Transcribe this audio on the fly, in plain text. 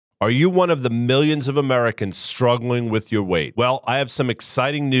Are you one of the millions of Americans struggling with your weight? Well, I have some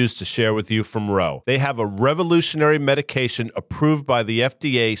exciting news to share with you from Ro. They have a revolutionary medication approved by the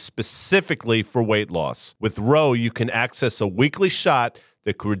FDA specifically for weight loss. With Ro, you can access a weekly shot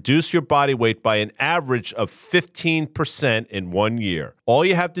that could reduce your body weight by an average of 15% in 1 year. All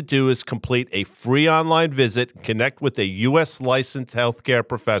you have to do is complete a free online visit, connect with a U.S. licensed healthcare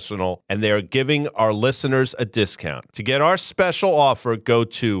professional, and they are giving our listeners a discount. To get our special offer, go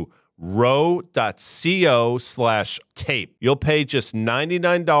to ro.co/tape. You'll pay just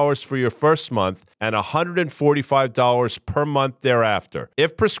 $99 for your first month and $145 per month thereafter.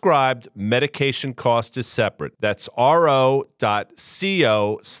 If prescribed, medication cost is separate. That's ro.co/tape.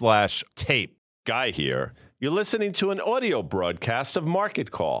 Guy here. You're listening to an audio broadcast of Market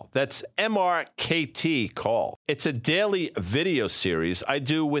Call. That's MRKT Call. It's a daily video series I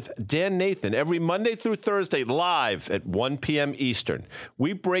do with Dan Nathan every Monday through Thursday live at 1 p.m. Eastern.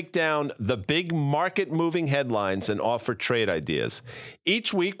 We break down the big market-moving headlines and offer trade ideas.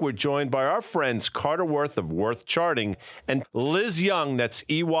 Each week, we're joined by our friends Carter Worth of Worth Charting and Liz Young, that's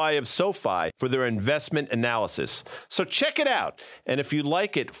EY of SoFi, for their investment analysis. So check it out. And if you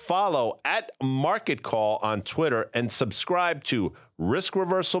like it, follow at Market Call on Twitter and subscribe to Risk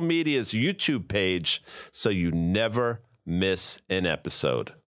Reversal Media's YouTube page so you never miss an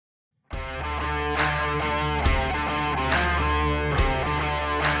episode.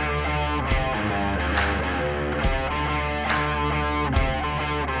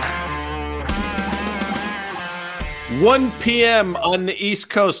 $1 p.m. on the East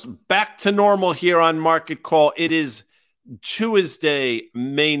Coast, back to normal here on Market Call. It is Tuesday,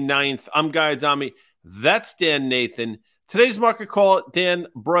 May 9th. I'm Guy Adami. That's Dan Nathan. Today's Market Call, Dan,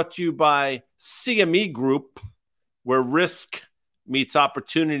 brought to you by CME Group, where risk meets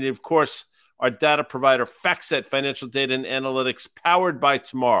opportunity. Of course, our data provider, FactSet Financial Data and Analytics, powered by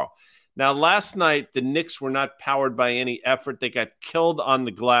Tomorrow. Now, last night, the Knicks were not powered by any effort. They got killed on the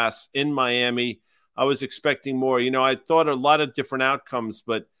glass in Miami. I was expecting more. You know, I thought a lot of different outcomes,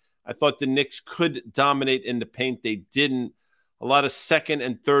 but I thought the Knicks could dominate in the paint. They didn't. A lot of second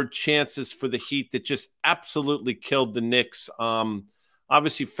and third chances for the Heat that just absolutely killed the Knicks.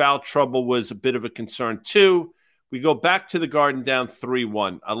 Obviously, foul trouble was a bit of a concern, too. We go back to the Garden down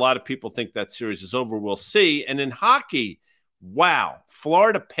 3-1. A lot of people think that series is over. We'll see. And in hockey, wow,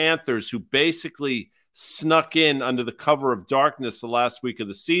 Florida Panthers, who basically snuck in under the cover of darkness the last week of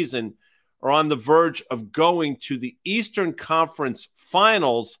the season, are on the verge of going to the Eastern Conference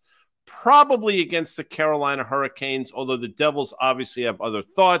Finals, probably against the Carolina Hurricanes, although the Devils obviously have other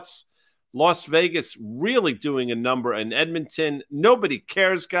thoughts. Las Vegas really doing a number in Edmonton. Nobody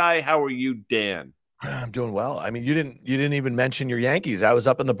cares, Guy. How are you, Dan? I'm doing well. I mean, you didn't even mention your Yankees. I was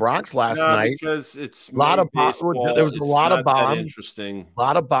up in the Bronx last night because it's a lot of baseball. There was a lot of bombs. Interesting. A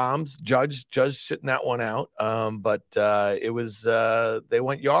lot of bombs. Judge sitting that one out. But it was they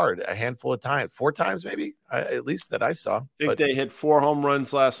went yard a handful of times, 4 times maybe, at least that I saw. I think they hit 4 home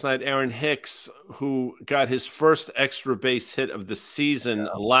runs last night. Aaron Hicks, who got his first extra base hit of the season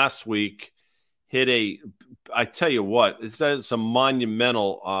last week, hit I tell you what, it's a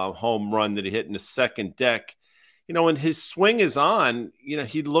monumental home run that he hit in the second deck. You know, when his swing is on, you know,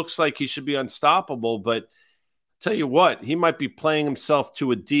 he looks like he should be unstoppable, but tell you what, he might be playing himself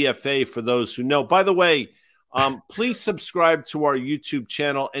to a DFA for those who know. By the way, please subscribe to our YouTube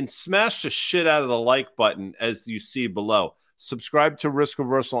channel and smash the shit out of the like button as you see below. Subscribe to Risk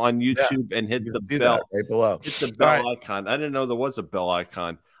Reversal on YouTube and hit the bell right below. Hit the bell icon. I didn't know there was a bell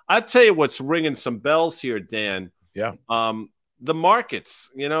icon. I'll tell you what's ringing some bells here, Dan. Yeah. The markets,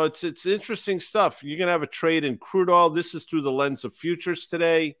 you know, it's interesting stuff. You're going to have a trade in crude oil. This is through the lens of futures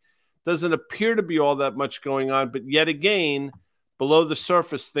today. Doesn't appear to be all that much going on, but yet again, below the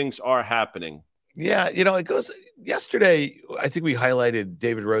surface, things are happening. Yeah, you know, it goes yesterday. I think we highlighted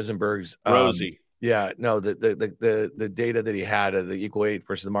David Rosenberg's Rosie. Yeah, no, the data that he had of the equal weight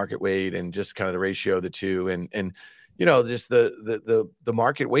versus the market weight, and just kind of the ratio of the two, and you know, just the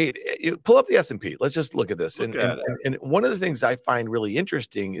market weight. Pull up the S&P. Let's just look at this. And one of the things I find really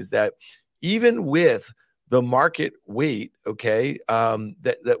interesting is that even with the market weight, okay,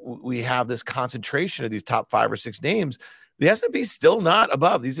 that we have this concentration of these top 5 or 6 names, the S&P is still not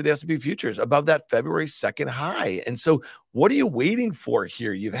above. These are the S&P futures above that February 2nd high. And so what are you waiting for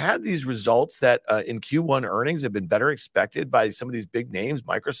here? You've had these results that in Q1 earnings have been better expected by some of these big names,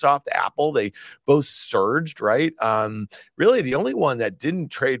 Microsoft, Apple. They both surged, right? Really, the only one that didn't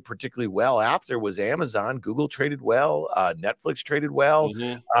trade particularly well after was Amazon. Google traded well. Netflix traded well.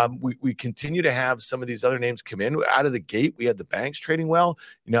 Mm-hmm. We continue to have some of these other names come in out of the gate. We had the banks trading well.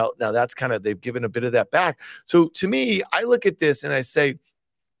 You know, now that's kind of, they've given a bit of that back. So to me, I look at this and I say,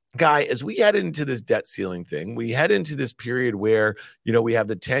 Guy, as we head into this debt ceiling thing, we head into this period where, we have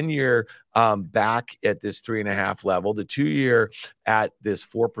the 10-year back at this 3.5 level, the 2-year at this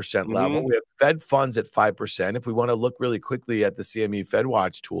 4% level. We have Fed funds at 5%. If we want to look really quickly at the CME Fed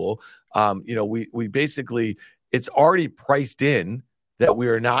Watch tool, we basically, it's already priced in that we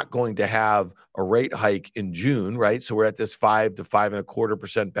are not going to have a rate hike in June, right? So we're at this 5 to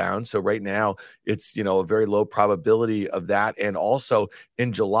 5.25% bound. So right now it's, a very low probability of that. And also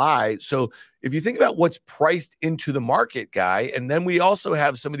in July. So if you think about what's priced into the market, Guy, and then we also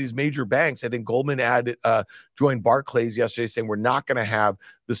have some of these major banks. I think Goldman joined Barclays yesterday saying we're not going to have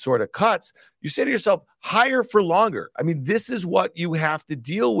the sort of cuts. You say to yourself, higher for longer. I mean, this is what you have to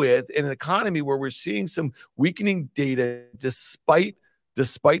deal with in an economy where we're seeing some weakening data despite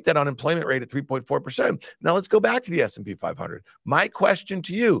that unemployment rate at 3.4%. Now let's go back to the S&P 500. My question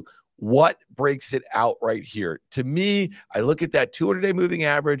to you, what breaks it out right here? To me, I look at that 200-day moving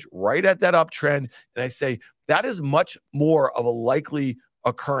average right at that uptrend, and I say that is much more of a likely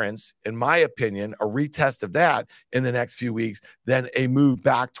occurrence, in my opinion, a retest of that in the next few weeks than a move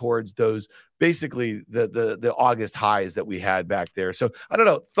back towards those basically the August highs that we had back there. So I don't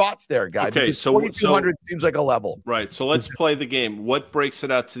know, thoughts there, Guy. Okay, so 4,200 seems like a level. Right. So let's play the game. What breaks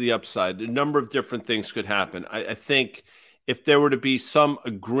it out to the upside? A number of different things could happen. I think if there were to be some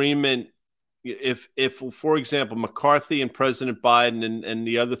agreement, if for example, McCarthy and President Biden and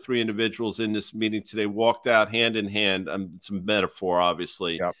the other three individuals in this meeting today walked out hand in hand, it's a metaphor,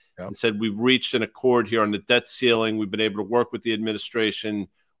 obviously, and said, we've reached an accord here on the debt ceiling. We've been able to work with the administration,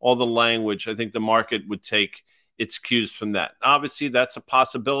 all the language. I think the market would take its cues from that. Obviously, that's a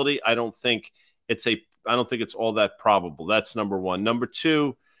possibility. I don't think it's all that probable. That's number one. Number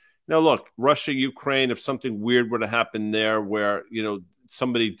two, look, Russia, Ukraine, if something weird were to happen there where,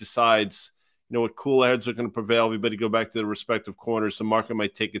 somebody decides, what cooler heads are going to prevail, everybody go back to the respective corners, the market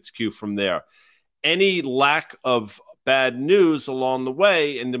might take its cue from there. Any lack of bad news along the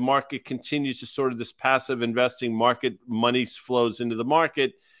way, and the market continues to sort of this passive investing market, money flows into the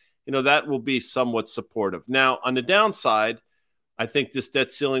market, that will be somewhat supportive. Now, on the downside, I think this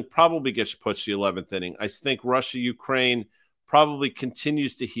debt ceiling probably gets pushed to the 11th inning. I think Russia, Ukraine probably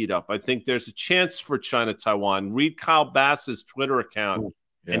continues to heat up. I think there's a chance for China, Taiwan. Read Kyle Bass's Twitter account,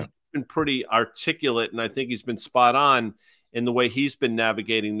 and he's been pretty articulate, and I think he's been spot on in the way he's been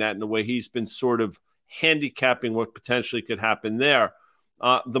navigating that and the way he's been sort of handicapping what potentially could happen there.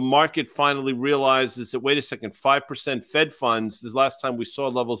 The market finally realizes that, wait a second, 5% Fed funds, the last time we saw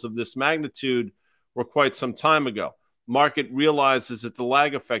levels of this magnitude were quite some time ago. Market realizes that the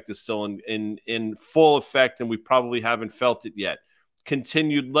lag effect is still in full effect, and we probably haven't felt it yet.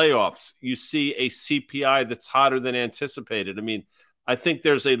 Continued layoffs. You see a CPI that's hotter than anticipated. I mean, I think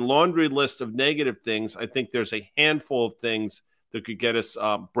there's a laundry list of negative things. I think there's a handful of things that could get us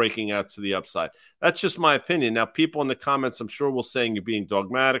breaking out to the upside. That's just my opinion. Now, people in the comments, I'm sure, will say you're being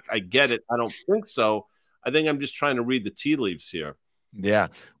dogmatic. I get it. I don't think so. I think I'm just trying to read the tea leaves here. Yeah.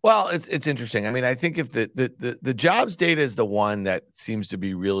 Well, it's interesting. I mean, I think if the jobs data is the one that seems to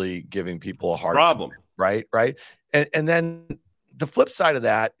be really giving people a hard problem, time, right? And then the flip side of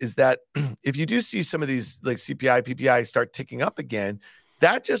that is that if you do see some of these like CPI, PPI start ticking up again,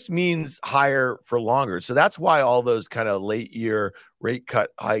 that just means higher for longer. So that's why all those kind of late year rate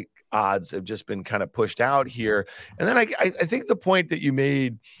cut hike odds have just been kind of pushed out here. And then I think the point that you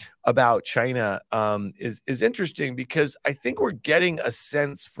made about China is interesting, because I think we're getting a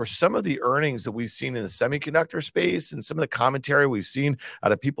sense for some of the earnings that we've seen in the semiconductor space and some of the commentary we've seen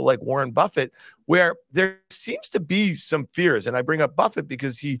out of people like Warren Buffett, where there seems to be some fears. And I bring up Buffett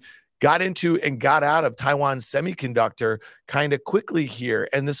because he got into and got out of Taiwan Semiconductor kind of quickly here.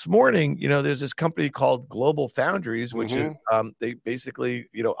 And this morning, there's this company called Global Foundries, which is they basically,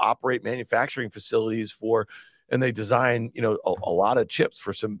 operate manufacturing facilities and they design, a lot of chips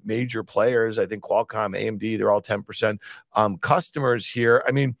for some major players. I think Qualcomm, AMD, they're all 10% customers here.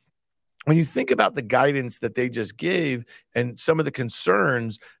 I mean, when you think about the guidance that they just gave and some of the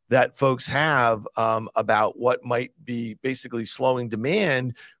concerns that folks have about what might be basically slowing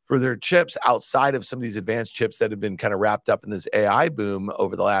demand for their chips outside of some of these advanced chips that have been kind of wrapped up in this AI boom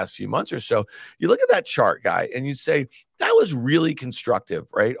over the last few months or so, you look at that chart, Guy, and you say, that was really constructive,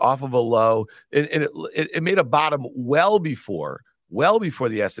 right? Off of a low, and it made a bottom well before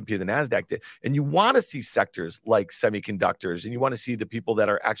the S&P and the NASDAQ did. And you want to see sectors like semiconductors, and you want to see the people that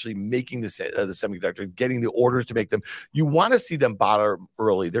are actually making the semiconductor, getting the orders to make them. You want to see them bottom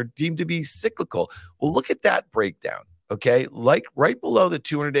early. They're deemed to be cyclical. Well, look at that breakdown. okay, like right below the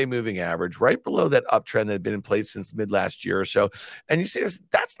 200-day moving average, right below that uptrend that had been in place since mid last year or so. And you say,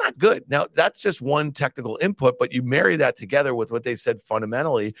 that's not good. Now, that's just one technical input, but you marry that together with what they said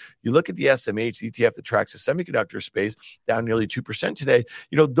fundamentally. You look at the SMH, the ETF that tracks the semiconductor space, down nearly 2% today.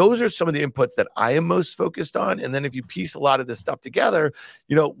 Those are some of the inputs that I am most focused on. And then if you piece a lot of this stuff together,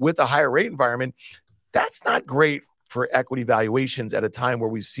 with a higher rate environment, that's not great for equity valuations at a time where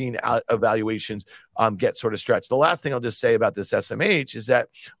we've seen valuations get sort of stretched. The last thing I'll just say about this SMH is that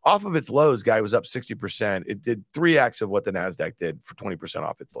off of its lows, guy was up 60%. It did 3x of what the NASDAQ did for 20%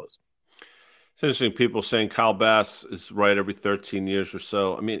 off its lows. It's interesting. People saying Kyle Bass is right every 13 years or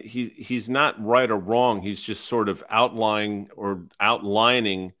so. I mean, he's not right or wrong. He's just sort of outlining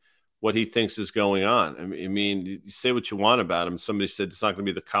what he thinks is going on. I mean, you say what you want about him. Somebody said it's not going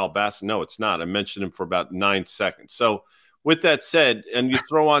to be the Kyle Bass. No, it's not. I mentioned him for about 9 seconds. So with that said, and you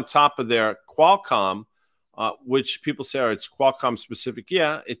throw on top of there Qualcomm, which people say, it's Qualcomm specific.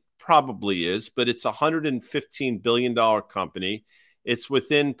 Yeah, it probably is, but it's a $115 billion company. It's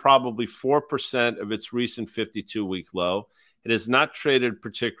within probably 4% of its recent 52-week low. It has not traded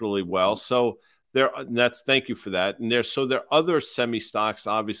particularly well. So thank you for that. And there are other semi stocks,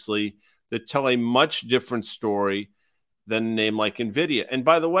 obviously, that tell a much different story than a name like NVIDIA. And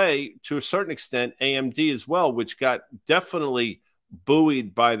by the way, to a certain extent, AMD as well, which got definitely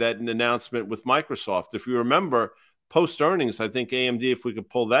buoyed by that announcement with Microsoft. If you remember, post earnings, I think AMD, if we could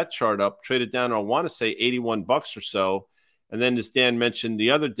pull that chart up, traded down, I want to say $81 or so. And then, as Dan mentioned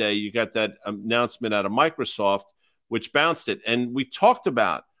the other day, you got that announcement out of Microsoft, which bounced it. And we talked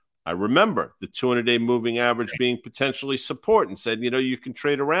about, I remember, the 200-day moving average being potentially support, and said, you can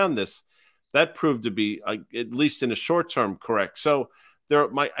trade around this. That proved to be, at least in a short term, correct. So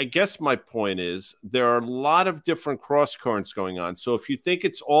I guess my point is there are a lot of different cross currents going on. So if you think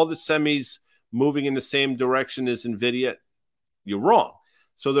it's all the semis moving in the same direction as NVIDIA, you're wrong.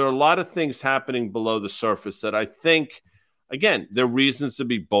 So there are a lot of things happening below the surface that I think, again, there are reasons to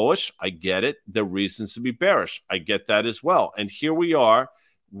be bullish. I get it. There are reasons to be bearish. I get that as well. And here we are,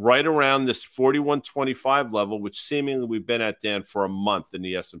 right around this 4125 level, which seemingly we've been at, Dan, for a month in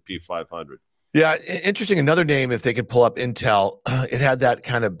the S&P 500. Yeah, interesting. Another name, if they could pull up Intel, it had that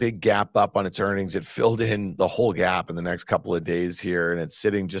kind of big gap up on its earnings. It filled in the whole gap in the next couple of days here, and it's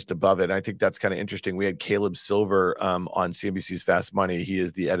sitting just above it. And I think that's kind of interesting. We had Caleb Silver on CNBC's Fast Money. He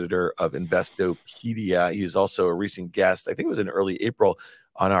is the editor of Investopedia. He is also a recent guest. I think it was in early April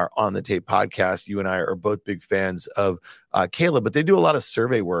on our On the Tape podcast. You and I are both big fans of Caleb, but they do a lot of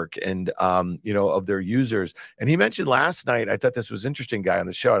survey work and, of their users. And he mentioned last night, I thought this was interesting, guy on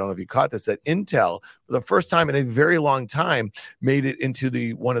the show, I don't know if you caught this, that Intel, for the first time in a very long time, made it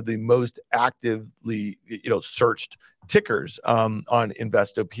into one of the most actively, searched tickers on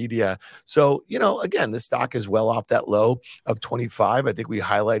Investopedia. So, again, this stock is well off that low of 25. I think we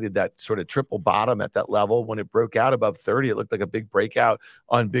highlighted that sort of triple bottom at that level. When it broke out above 30, it looked like a big breakout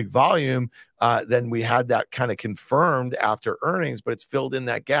on big volume. Then we had that kind of confirmed after earnings, but it's filled in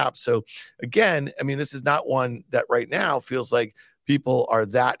that gap. So again, I mean, this is not one that right now feels like people are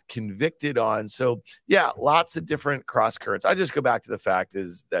that convicted on. So yeah, lots of different cross currents. I just go back to the fact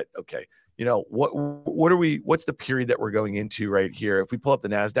is that, okay, what's the period that we're going into right here? If we pull up the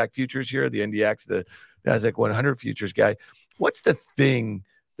NASDAQ futures here, the NDX, the NASDAQ 100 futures, guy, what's the thing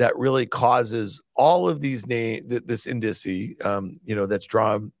that really causes all of these this indice, that's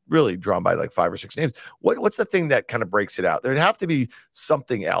drawn by like 5 or 6 names? What's the thing that kind of breaks it out? There'd have to be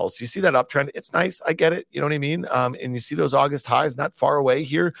something else. You see that uptrend. It's nice. I get it. You know what I mean? And you see those August highs not far away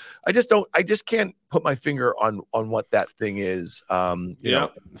here. I just can't put my finger on what that thing is.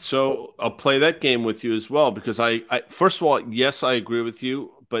 So I'll play that game with you as well, because I first of all, yes, I agree with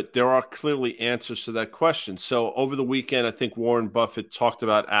you, but there are clearly answers to that question. So over the weekend, I think Warren Buffett talked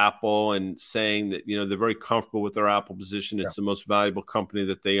about Apple and saying that, they're very comfortable with their Apple position. It's the most valuable company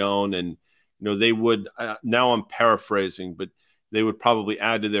that they own. And, they would, now I'm paraphrasing, but they would probably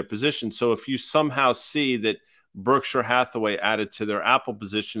add to their position. So if you somehow see that Berkshire Hathaway added to their Apple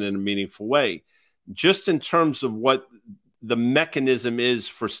position in a meaningful way, just in terms of what the mechanism is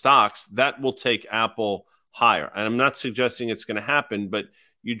for stocks, that will take Apple higher. And I'm not suggesting it's going to happen, but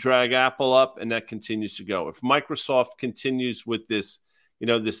you drag Apple up and that continues to go. If Microsoft continues with this,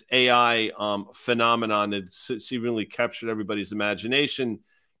 this AI phenomenon that seemingly captured everybody's imagination,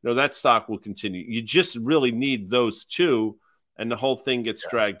 that stock will continue. You just really need those two, and the whole thing gets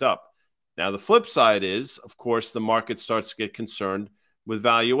dragged up. Now, the flip side is, of course, the market starts to get concerned with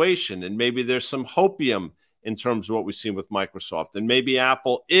valuation, and maybe there's some hopium in terms of what we've seen with Microsoft, and maybe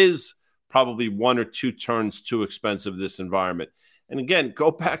Apple is probably 1 or 2 turns too expensive this environment. And again,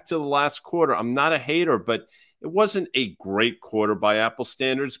 go back to the last quarter. I'm not a hater, but it wasn't a great quarter by Apple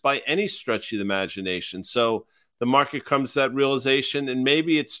standards by any stretch of the imagination. So the market comes to that realization, and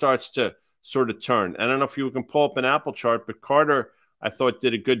maybe it starts to sort of turn. I don't know if you can pull up an Apple chart, but Carter, I thought,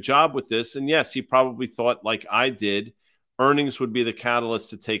 did a good job with this. And yes, he probably thought, like I did, earnings would be the catalyst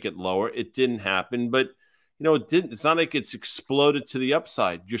to take it lower. It didn't happen, but it didn't. It's not like it's exploded to the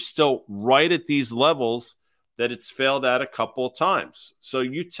upside. You're still right at these levels that it's failed at a couple of times. So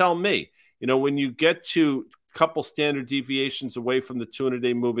you tell me, when you get to a couple standard deviations away from the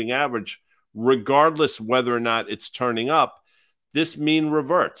 200-day moving average, regardless whether or not it's turning up, this mean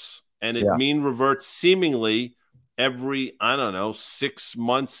reverts. And it mean reverts seemingly every, 6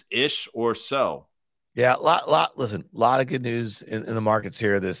 months-ish or so. Yeah, listen, a lot of good news in the markets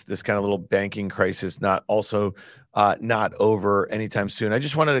here. This kind of little banking crisis not over anytime soon. I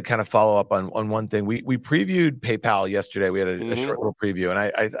just wanted to kind of follow up on one thing. We previewed PayPal yesterday. We had a short little preview,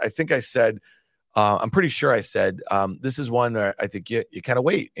 and I think I said, I'm pretty sure I said, this is one where I think you kind of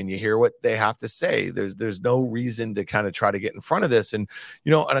wait and you hear what they have to say. There's no reason to kind of try to get in front of this. And,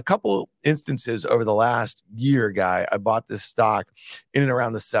 in a couple instances over the last year, Guy, I bought this stock in and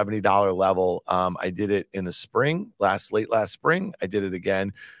around the $70 level. I did it in the spring, late last spring. I did it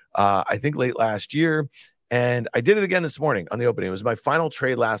again, I think late last year. And I did it again this morning on the opening. It was my final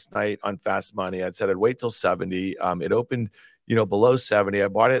trade last night on Fast Money. I'd said I'd wait till 70. It opened below 70. I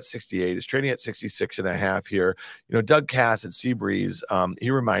bought it at 68. It's trading at 66.5 here. Doug Cass at Seabreeze,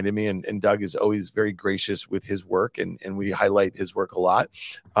 he reminded me, and Doug is always very gracious with his work, and we highlight his work a lot.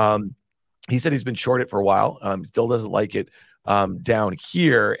 He said he's been short it for a while. Still doesn't like it down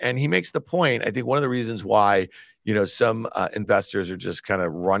here. And he makes the point, I think one of the reasons why, some investors are just kind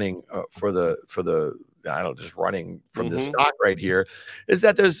of running just running from this stock right here, is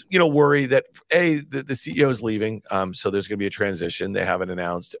that there's, worry that the CEO is leaving. So there's going to be a transition. They haven't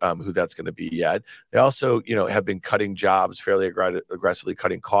announced who that's going to be yet. They also, have been cutting jobs, fairly aggressively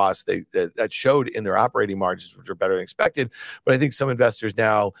cutting costs. That showed in their operating margins, which are better than expected. But I think some investors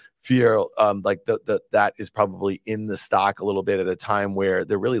now fear like that is probably in the stock a little bit at a time where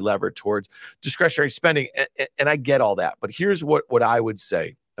they're really levered towards discretionary spending. And I get all that. But here's what I would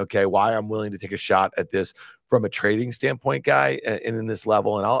say. Okay, why I'm willing to take a shot at this from a trading standpoint, Guy, and in this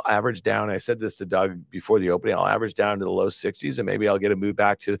level, and I'll average down. I said this to Doug before the opening. I'll average down to the low 60s, and maybe I'll get a move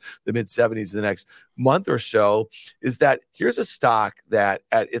back to the mid 70s in the next month or so. Is that here's a stock that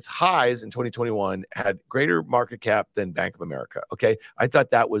at its highs in 2021 had greater market cap than Bank of America. Okay, I thought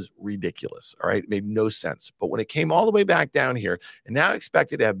that was ridiculous. All right, it made no sense. But when it came all the way back down here, and now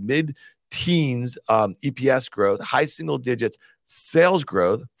expected to have mid-teens EPS growth, high single digits sales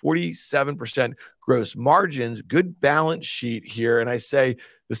growth, 47% gross margins, good balance sheet here. And I say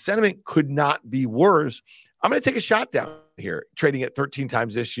the sentiment could not be worse. I'm going to take a shot down here, trading at 13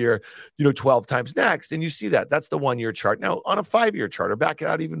 times this year, 12 times next. And you see that. That's the 1-year chart. Now, on a 5-year chart, or back it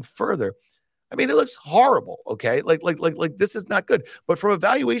out even further, I mean, it looks horrible. Okay. Like this is not good. But from a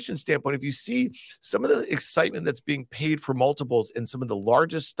valuation standpoint, if you see some of the excitement that's being paid for multiples in some of the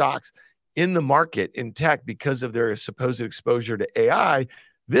largest stocks in the market in tech because of their supposed exposure to AI,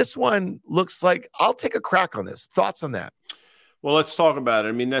 this one looks like I'll take a crack on this. Thoughts on that? Well, let's talk about it.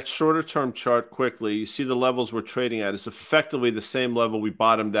 I mean, that shorter term chart quickly, you see the levels we're trading at is effectively the same level we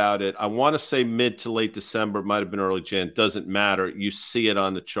bottomed out at. I want to say mid to late December. It might have been early Jan. Doesn't matter. You see it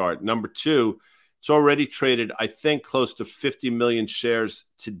on the chart. Number two, it's already traded, I think, close to 50 million shares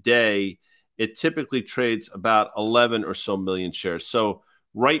today. It typically trades about 11 or so million shares. So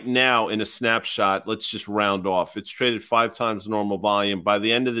right now, in a snapshot, let's just round off. It's traded 5 times normal volume. By the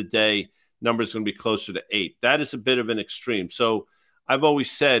end of the day, number is going to be closer to 8. That is a bit of an extreme. So I've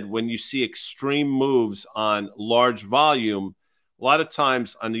always said when you see extreme moves on large volume, a lot of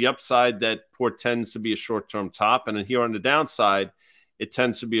times on the upside, that portends to be a short-term top. And then here on the downside, it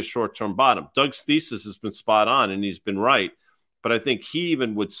tends to be a short-term bottom. Doug's thesis has been spot on, and he's been right. But I think he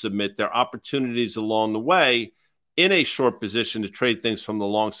even would submit there are opportunities along the way in a short position to trade things from the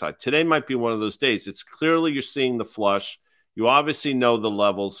long side. Today might be one of those days. It's clearly you're seeing the flush. You obviously know the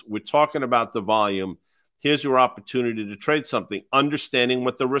levels. We're talking about the volume. Here's your opportunity to trade something, understanding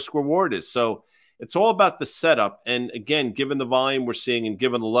what the risk reward is. So it's all about the setup. And again, given the volume we're seeing and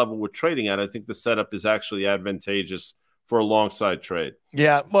given the level we're trading at, I think the setup is actually advantageous for a long side trade.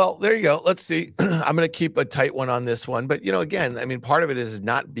 Yeah, well, there you go. Let's see. I'm going to keep a tight one on this one, but again, I mean, part of it is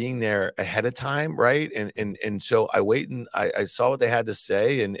not being there ahead of time, right? And so I wait and I saw what they had to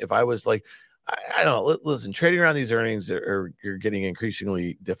say, and if I was like, I don't know, listen, trading around these earnings you're getting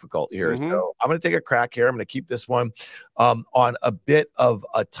increasingly difficult here. So I'm going to take a crack here. I'm going to keep this one on a bit of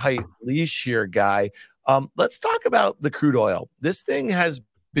a tight leash here, Guy. Let's talk about the crude oil. This thing has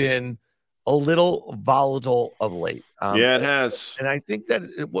been a little volatile of late. Yeah, it has. And I think that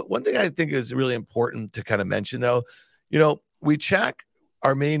one thing I think is really important to kind of mention, though, we check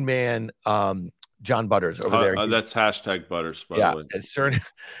our main man, John Butters over there. That's hashtag Butters, by the way. It's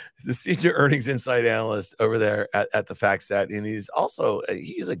the senior earnings insight analyst over there at the FactSet. And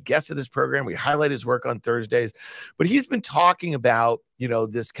he's a guest of this program. We highlight his work on Thursdays, but he's been talking about,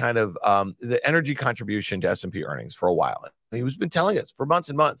 this kind of the energy contribution to S&P earnings for a while. And he's been telling us for months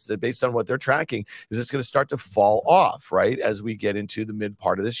and months that based on what they're tracking is it's going to start to fall off, right, as we get into the mid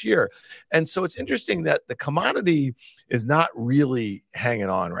part of this year. And so it's interesting that the commodity is not really hanging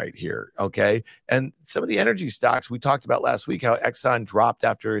on right here, okay? And some of the energy stocks we talked about last week, how Exxon dropped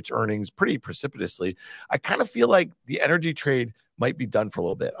after its earnings pretty precipitously. I kind of feel like the energy trade might be done for a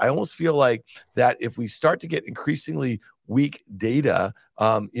little bit. I almost feel like that if we start to get increasingly weak data,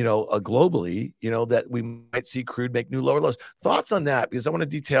 globally, that we might see crude make new lower lows. Thoughts on that? Because I want to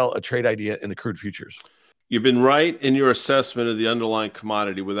detail a trade idea in the crude futures. You've been right in your assessment of the underlying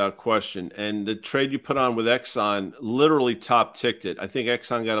commodity without question. And the trade you put on with Exxon literally top ticked it. I think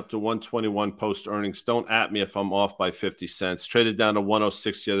Exxon got up to 121 post earnings. Don't at me if I'm off by 50 cents. Traded down to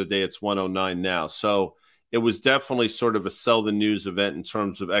 106 the other day. It's 109 now. So it was definitely sort of a sell the news event in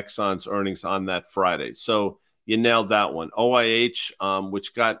terms of Exxon's earnings on that Friday. So you nailed that one. OIH,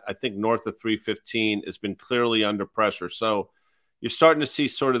 which got, I think, north of 315, has been clearly under pressure. So you're starting to see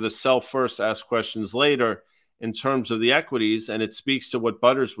sort of the sell first, ask questions later in terms of the equities, and it speaks to what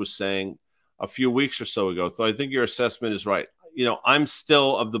Butters was saying a few weeks or so ago. So I think your assessment is right. I'm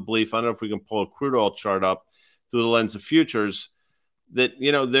still of the belief, I don't know if we can pull a crude oil chart up through the lens of futures, that,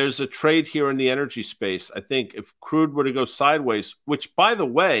 there's a trade here in the energy space. I think if crude were to go sideways, which, by the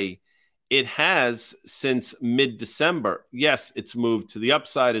way, it has since mid-December. Yes, it's moved to the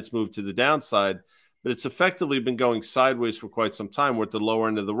upside, it's moved to the downside, but it's effectively been going sideways for quite some time. We're at the lower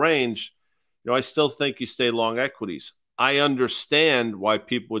end of the range. I still think you stay long equities. I understand why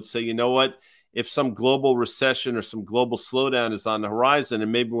people would say, you know what, if some global recession or some global slowdown is on the horizon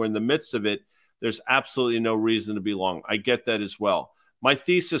and maybe we're in the midst of it, there's absolutely no reason to be long. I get that as well. My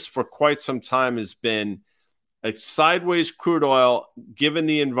thesis for quite some time has been a sideways crude oil, given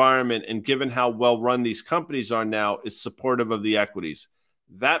the environment and given how well run these companies are now, is supportive of the equities.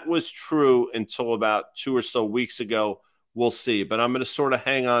 That was true until about 2 or so weeks ago. We'll see. But I'm going to sort of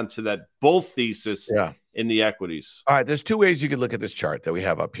hang on to that bull thesis in the equities. All right. There's two ways you could look at this chart that we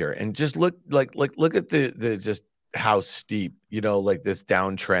have up here and just look at the just how steep, this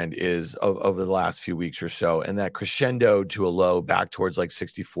downtrend is over the last few weeks or so. And that crescendo to a low back towards like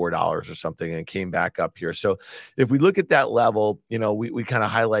 $64 or something, and it came back up here. So if we look at that level, we kind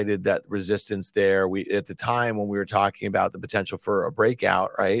of highlighted that resistance there. At the time when we were talking about the potential for a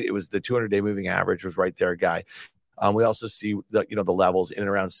breakout, right? It was the 200-day moving average was right there, Guy. We also see the levels in and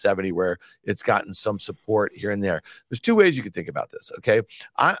around 70 where it's gotten some support here and there. There's two ways you could think about this. Okay.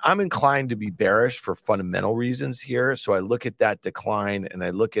 I'm inclined to be bearish for fundamental reasons here. So I look at that decline and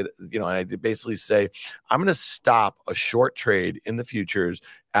I look at, and I basically say, I'm going to stop a short trade in the futures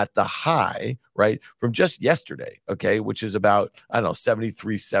at the high, right, from just yesterday, okay, which is about,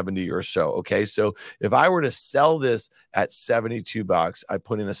 73.70 or so, okay? So if I were to sell this at $72, I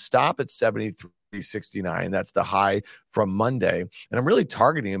put in a stop at 73.69. That's the high from Monday. And I'm really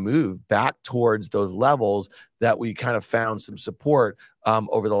targeting a move back towards those levels that we kind of found some support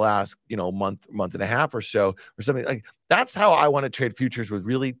over the last, month and a half or so, or something like. That's how I want to trade futures, with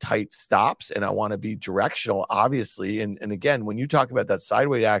really tight stops. And I want to be directional, obviously. And again, when you talk about that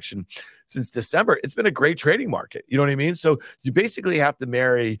sideways action since December, it's been a great trading market. You know what I mean? So you basically have to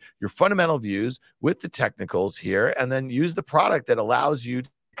marry your fundamental views with the technicals here, and then use the product that allows you to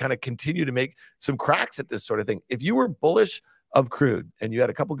kind of continue to make some cracks at this sort of thing. If you were bullish of crude and you had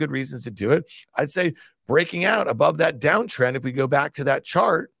a couple good reasons to do it, I'd say breaking out above that downtrend, if we go back to that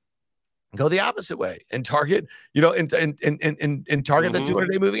chart, go the opposite way and target, and target the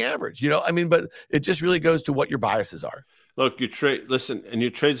 200-day moving average, but it just really goes to what your biases are. Look, your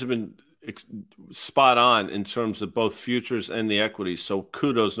trades have been spot on in terms of both futures and the equities. So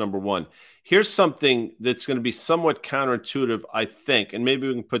kudos, number one. Here's something that's going to be somewhat counterintuitive, I think, and maybe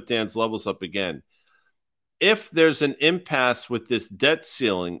we can put Dan's levels up again. If there's an impasse with this debt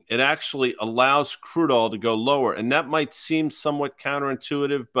ceiling, it actually allows crude oil to go lower. And that might seem somewhat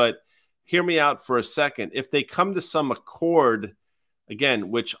counterintuitive, but hear me out for a second. If they come to some accord, again,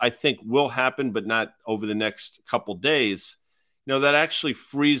 which I think will happen, but not over the next couple days, that actually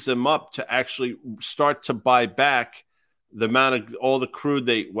frees them up to actually start to buy back the amount of all the crude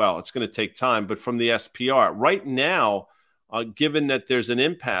it's going to take time, but from the SPR. Right now, given that there's an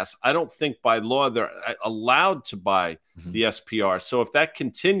impasse, I don't think by law they're allowed to buy the SPR. So if that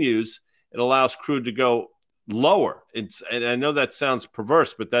continues it allows crude to go lower. And I know that sounds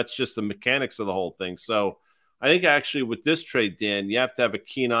perverse, but that's just the mechanics of the whole thing. So I think actually with this trade, Dan, you have to have a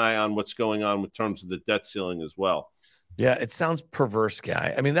keen eye on what's going on with terms of the debt ceiling as well. Yeah, it sounds perverse,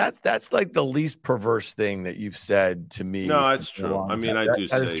 guy. I mean, that's like the least perverse thing that you've said to me. No, it's true. I mean, I do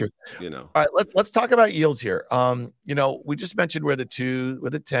say, is true. All right, let's talk about yields here. We just mentioned where the 2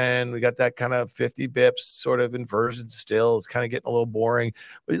 with the 10, we got that kind of 50 bips sort of inversion still. It's kind of getting a little boring.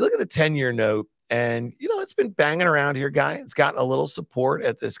 But you look at the 10-year note, and it's been banging around here, guy. It's gotten a little support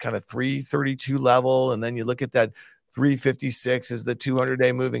at this kind of 332 level, and then you look at that 356 is the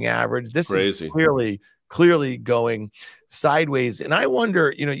 200-day moving average. This crazy. Is clearly going sideways. And I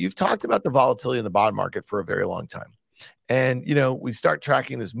wonder, you've talked about the volatility in the bond market for a very long time. And, we start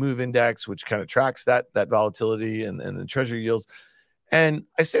tracking this MOVE index, which kind of tracks that volatility and the treasury yields. And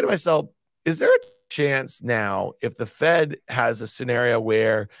I say to myself, is there a chance now, if the Fed has a scenario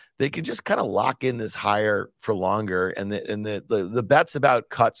where they can just kind of lock in this higher for longer, and the bets about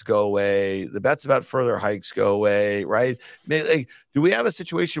cuts go away, the bets about further hikes go away, right? Do we have a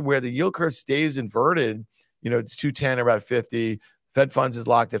situation where the yield curve stays inverted, to 210 or about 50, Fed funds is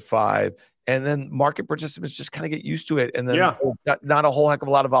locked at 5, and then market participants just kind of get used to it, and then not a whole heck of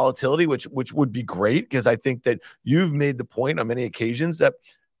a lot of volatility, which would be great, because I think that you've made the point on many occasions that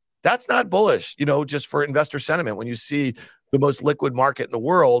that's not bullish, just for investor sentiment. When you see the most liquid market in the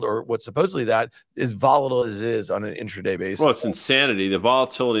world, or what supposedly that is volatile as it is on an intraday basis. Well, it's insanity, the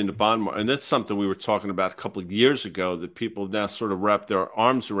volatility in the bond market. And that's something we were talking about a couple of years ago that people now sort of wrap their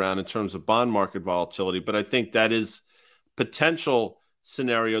arms around in terms of bond market volatility. But I think that is potential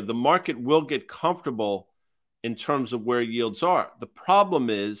scenario. The market will get comfortable in terms of where yields are. The problem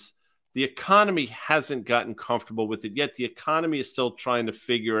is the economy hasn't gotten comfortable with it yet. The economy is still trying to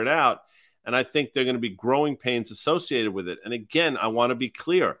figure it out. And I think there are going to be growing pains associated with it. And again, I want to be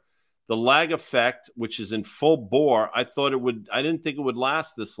clear. The lag effect, which is in full bore, I didn't think it would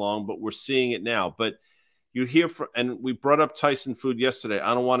last this long, but we're seeing it now. But you hear and we brought up Tyson Food yesterday.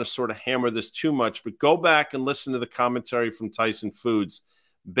 I don't want to sort of hammer this too much, but go back and listen to the commentary from Tyson Foods,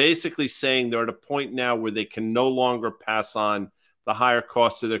 basically saying they're at a point now where they can no longer pass on the higher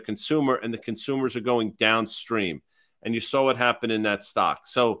cost to their consumer, and the consumers are going downstream. And you saw what happened in that stock.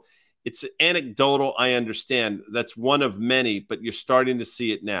 So it's anecdotal, I understand. That's one of many, but you're starting to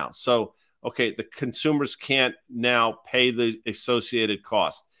see it now. So, okay, the consumers can't now pay the associated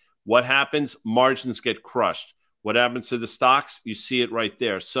cost. What happens? Margins get crushed. What happens to the stocks? You see it right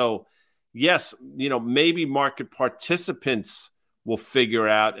there. So, yes, maybe market participants will figure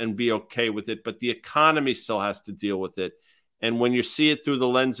out and be okay with it, but the economy still has to deal with it. And when you see it through the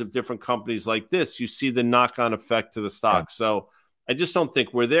lens of different companies like this, you see the knock-on effect to the stock. Yeah. So I just don't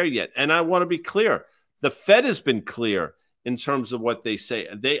think we're there yet. And I want to be clear. The Fed has been clear in terms of what they say.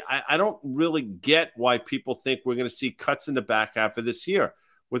 I don't really get why people think we're going to see cuts in the back half of this year.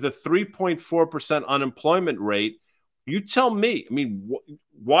 With a 3.4% unemployment rate, you tell me, I mean,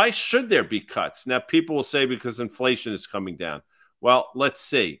 why should there be cuts? Now, people will say because inflation is coming down. Well, let's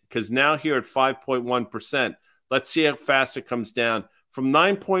see. Because now here at 5.1%, let's see how fast it comes down. From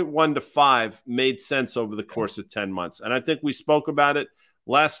 9.1 to 5 made sense over the course of 10 months. And I think we spoke about it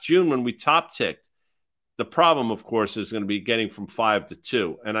last June when we top ticked. The problem, of course, is going to be getting from 5 to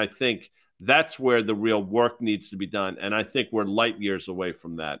 2. And I think that's where the real work needs to be done. And I think we're light years away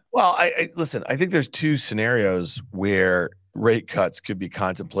from that. Well, listen, I think there's two scenarios where rate cuts could be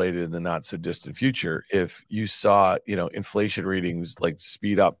contemplated in the not so distant future. If you saw, inflation readings like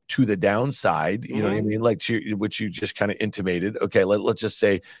speed up to the downside, you know what I mean? Like which you just kind of intimated. Okay, let's just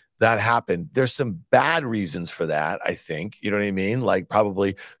say that happened. There's some bad reasons for that, I think. You know what I mean? Like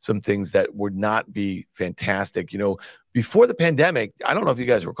probably some things that would not be fantastic. Before the pandemic, I don't know if you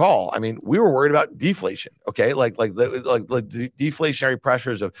guys recall. I mean, we were worried about deflation. Okay, like the deflationary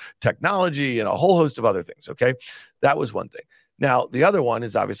pressures of technology and a whole host of other things. Okay, that was one thing. Now, the other one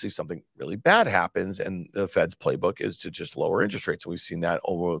is obviously something really bad happens, and the Fed's playbook is to just lower interest rates. And we've seen that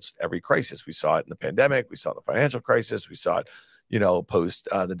almost every crisis. We saw it in the pandemic. We saw the financial crisis. We saw it, post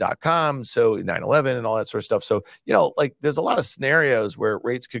the .com, so 9/11 and all that sort of stuff. So, there's a lot of scenarios where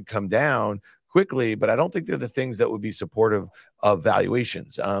rates could come down quickly, but I don't think they're the things that would be supportive of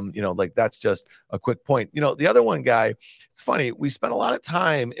valuations. That's just a quick point. The other one, guy, it's funny. We spent a lot of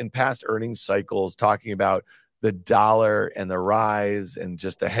time in past earnings cycles talking about the dollar and the rise and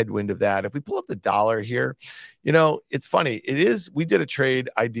just the headwind of that. If we pull up the dollar here, it's funny. We did a trade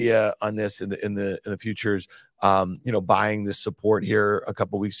idea on this in the futures, buying this support here a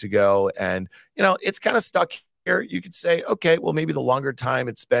couple of weeks ago. And, it's kind of stuck here, you could say, okay, well, maybe the longer time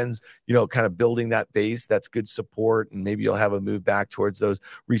it spends, kind of building that base, that's good support. And maybe you'll have a move back towards those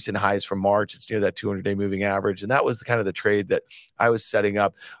recent highs from March. It's near that 200-day moving average. And that was the kind of the trade that I was setting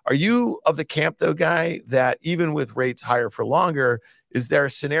up. Are you of the camp, though, Guy, that even with rates higher for longer, is there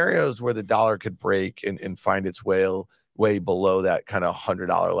scenarios where the dollar could break and find its way below that kind of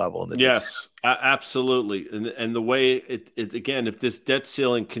 $100 level in the Yes, absolutely. And the way it again, if this debt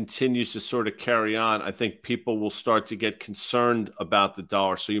ceiling continues to sort of carry on, I think people will start to get concerned about the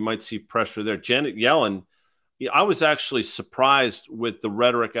dollar. So you might see pressure there. Janet Yellen, I was actually surprised with the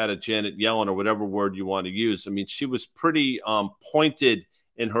rhetoric out of Janet Yellen, or whatever word you want to use. I mean, she was pretty pointed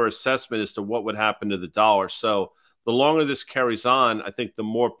in her assessment as to what would happen to the dollar. So the longer this carries on, I think the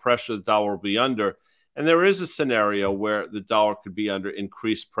more pressure the dollar will be under. And there is a scenario where the dollar could be under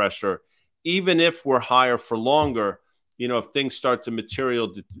increased pressure, even if we're higher for longer, if things start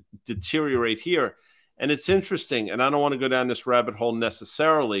to deteriorate here. And it's interesting, and I don't want to go down this rabbit hole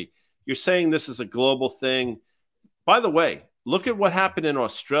necessarily. You're saying this is a global thing. By the way, look at what happened in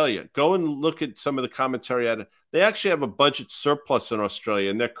Australia. Go and look at some of the commentary at it. They actually have a budget surplus in Australia,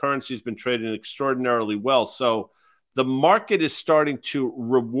 and their currency has been trading extraordinarily well. So the market is starting to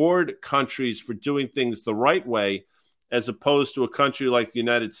reward countries for doing things the right way, as opposed to a country like the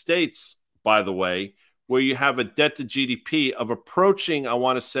United States, by the way, where you have a debt to GDP of approaching, I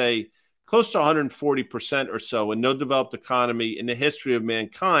want to say, close to 140% or so, and no developed economy in the history of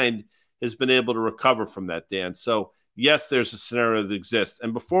mankind has been able to recover from that, Dan. So, yes, there's a scenario that exists.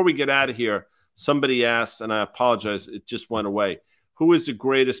 And before we get out of here, somebody asked, and I apologize, it just went away, who is the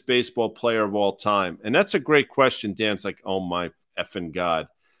greatest baseball player of all time? And that's a great question. Dan's like, oh my effing God.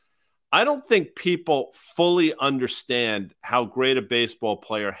 I don't think people fully understand how great a baseball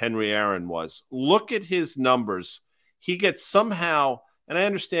player Henry Aaron was. Look at his numbers. He gets somehow, and I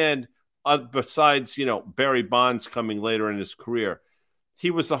understand, besides, Barry Bonds coming later in his career, he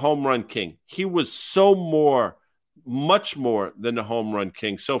was the home run king. He was much more than the home run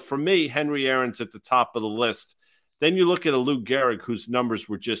king. So for me, Henry Aaron's at the top of the list. Then you look at a Lou Gehrig, whose numbers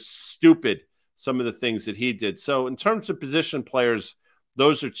were just stupid, some of the things that he did. So in terms of position players,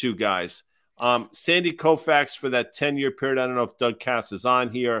 those are two guys. Sandy Koufax for that 10-year period, I don't know if Doug Cass is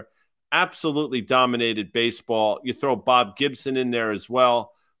on here, absolutely dominated baseball. You throw Bob Gibson in there as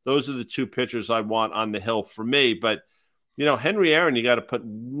well. Those are the two pitchers I want on the hill for me. But, Henry Aaron, you got to put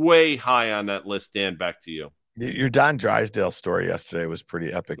way high on that list. Dan, back to you. Your Don Drysdale story yesterday was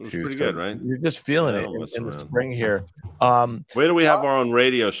pretty epic too. Pretty good, right? You're just feeling it in the spring here. Where do we have our own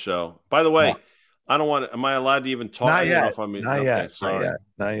radio show? By the way, I don't want to. Am I allowed to even talk? Not yet. Not yet. Sorry.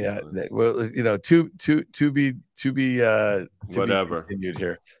 Not yet. Well, to be whatever. Continued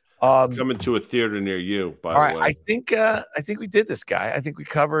here. Coming to a theater near you. By the way, I think we did this, Guy. I think we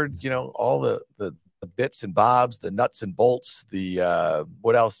covered all the bits and bobs, the nuts and bolts. The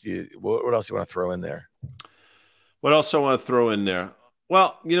what else you want to throw in there? What else I want to throw in there?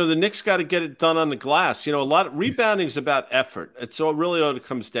 Well, the Knicks got to get it done on the glass. A lot of rebounding is about effort. It's all it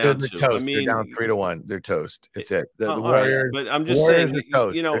comes down to. Toast. I mean, they're down 3-1. They're toast. It's it. The Warriors. Right. But I'm just saying, they're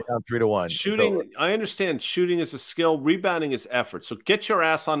down 3-1. Shooting. I understand shooting is a skill. Rebounding is effort. So get your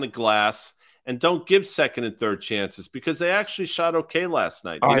ass on the glass and don't give second and third chances, because they actually shot okay last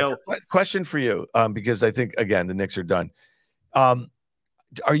night. Question for you, because I think again the Knicks are done. Do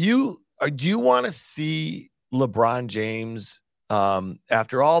you want to see LeBron James,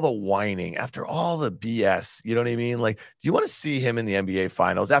 after all the whining, after all the BS, you know what I mean? Like, do you want to see him in the NBA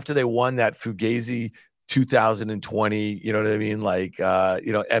finals after they won that Fugazi 2020, you know what I mean? Like,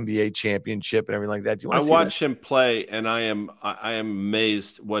 NBA championship and everything like that. Do you want to watch him play, and I am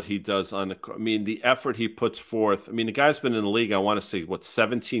amazed what he does on the court. I mean, the effort he puts forth. I mean, the guy's been in the league, I want to say,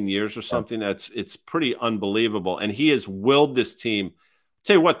 17 years or something. Yeah. It's pretty unbelievable. And he has willed this team.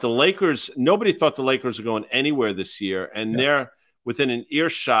 Tell you what, the Lakers, nobody thought the Lakers were going anywhere this year, and they're within an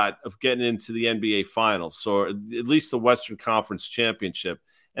earshot of getting into the NBA Finals, or at least the Western Conference Championship.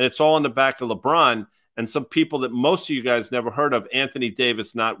 And it's all in the back of LeBron and some people that most of you guys never heard of, Anthony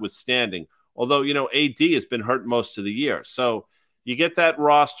Davis notwithstanding. Although, AD has been hurt most of the year. So you get that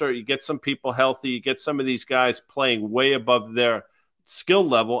roster, you get some people healthy, you get some of these guys playing way above their skill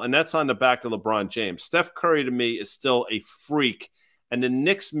level, and that's on the back of LeBron James. Steph Curry, to me, is still a freak. And the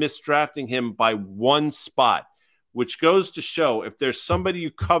Knicks misdrafting him by one spot, which goes to show if there's somebody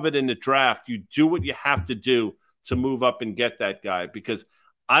you covet in the draft, you do what you have to do to move up and get that guy. Because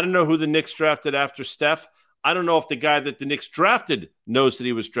I don't know who the Knicks drafted after Steph. I don't know if the guy that the Knicks drafted knows that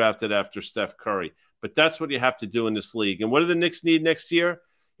he was drafted after Steph Curry. But that's what you have to do in this league. And what do the Knicks need next year?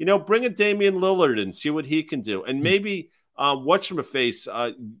 Bring a Damian Lillard and see what he can do. And maybe,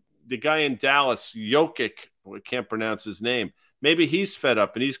 whatchamacface, the guy in Dallas, Jokic, I can't pronounce his name. Maybe he's fed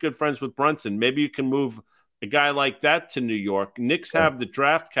up and he's good friends with Brunson. Maybe you can move a guy like that to New York. Knicks have the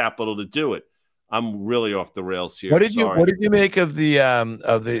draft capital to do it. I'm really off the rails here. What did you make of the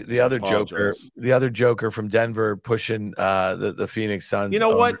other Joker, the other Joker from Denver pushing the Phoenix Suns? You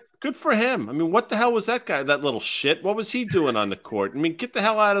know what? Good for him. I mean, what the hell was that guy? That little shit. What was he doing on the court? I mean, get the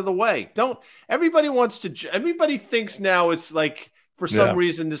hell out of the way. Everybody thinks now it's like, for some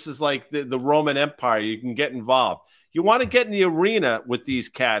reason, this is like the Roman Empire. You can get involved. You want to get in the arena with these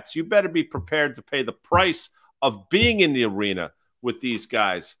cats, you better be prepared to pay the price of being in the arena with these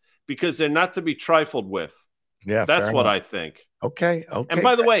guys, because they're not to be trifled with. Yeah, that's what I think. Okay. And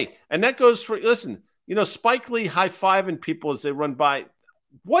by the way, and that goes for, listen, Spike Lee high-fiving people as they run by.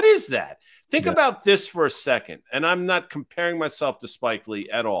 What is that? Think about this for a second. And I'm not comparing myself to Spike Lee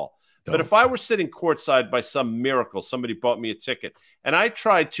at all. But if I were sitting courtside by some miracle, somebody bought me a ticket, and I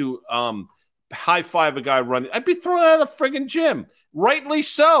tried to high-five a guy running, I'd be thrown out of the friggin' gym. Rightly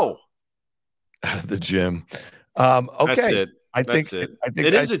so. Out of the gym. Okay. That's it. I think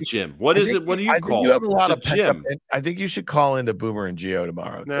it is a gym. What is it? What do you call it? You have a lot of gym. I think you should call into Boomer and Geo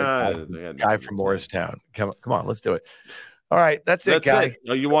tomorrow. Guy from Morristown. Come on, let's do it. All right, that's it, guys.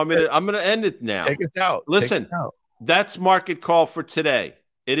 Oh, you want me to? I'm going to end it now. Take us out. Listen, that's market call for today.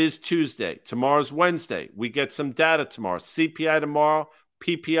 It is Tuesday. Tomorrow's Wednesday. We get some data tomorrow. CPI tomorrow.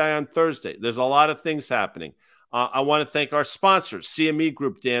 PPI on Thursday. There's a lot of things happening. I want to thank our sponsors, CME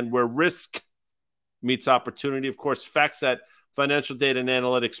Group, Dan, where risk meets opportunity. Of course, FactSet, financial data and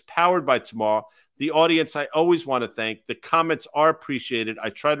analytics, powered by Tomorrow. The audience, I always want to thank. The comments are appreciated.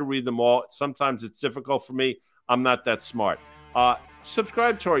 I try to read them all. Sometimes it's difficult for me. I'm not that smart.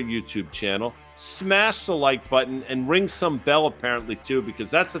 Subscribe to our YouTube channel. Smash the like button and ring some bell, apparently, too,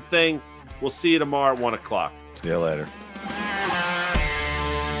 because that's a thing. We'll see you tomorrow at 1 o'clock. See you later.